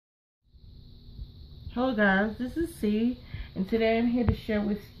Hello guys, this is C, and today I'm here to share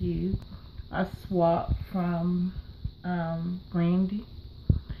with you a swap from Brandy,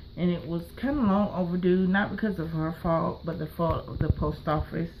 and it was kind of long overdue, not because of her fault, but the fault of the post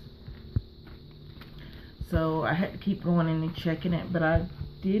office. So I had to keep going in and checking it, but I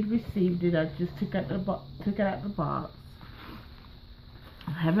did receive it. I just took it out the box.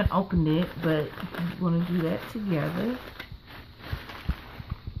 I haven't opened it, but I'm going to do that together.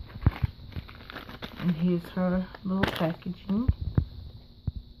 And here's her little packaging.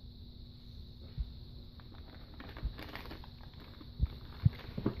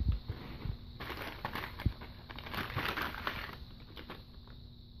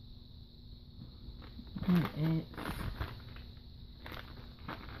 And it's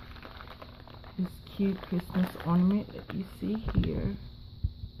this cute Christmas ornament that you see here.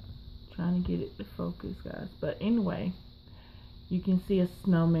 Trying to get it to focus, guys. But anyway, you can see a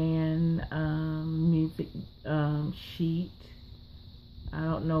snowman music sheet. I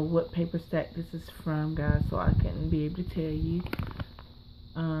don't know what paper stack this is from, guys, so I couldn't be able to tell you.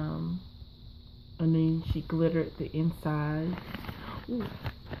 And then she glittered the inside. Ooh,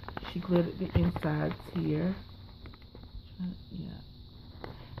 she glittered the insides here. Yeah.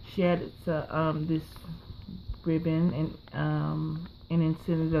 She added this ribbon and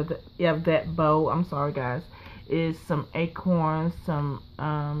instead of that bow, I'm sorry guys, is some acorns, some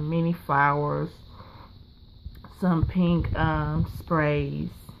mini flowers, some pink sprays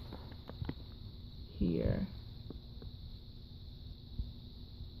here.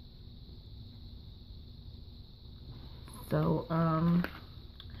 So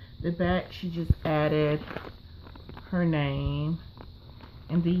the back, she just added her name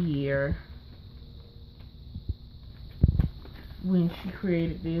and the year when she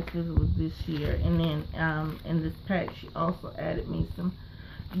created this. It was this year. And then in this pack she also added me some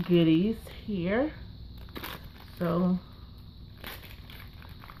goodies here. So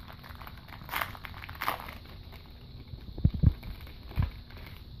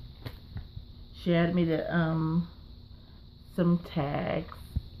she added me the some tags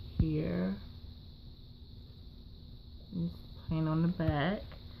here. It's plain on the back,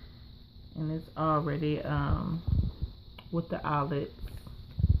 and it's already with the eyelets.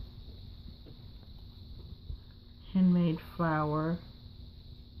 Handmade flower,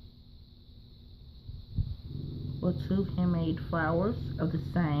 or 2 handmade flowers of the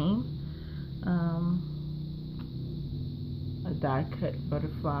same. A die cut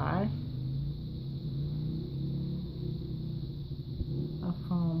butterfly, a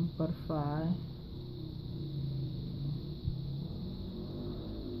foam butterfly,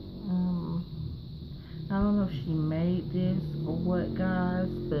 I don't know if she made this or what, guys,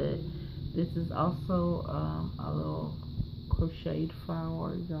 but this is also a little crocheted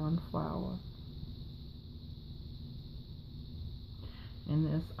flower, yarn flower. And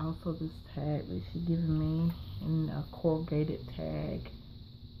there's also this tag that she given me, in a corrugated tag.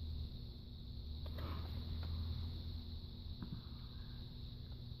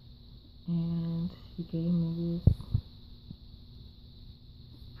 And she gave me this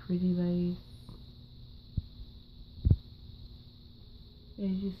pretty lace, as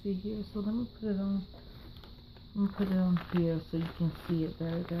you see here. So let me put it on. I'm gonna put it on here so you can see it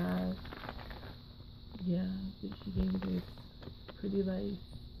better, guys. Yeah, she gave me this pretty lace.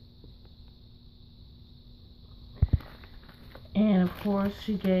 And of course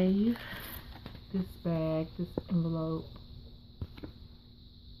she gave this bag, this envelope.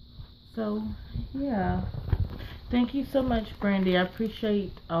 So yeah, thank you so much, Brandy. I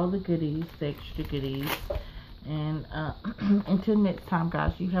appreciate all the goodies, the extra goodies. And until next time,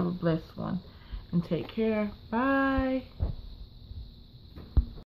 guys, you have a blessed one and take care. Bye.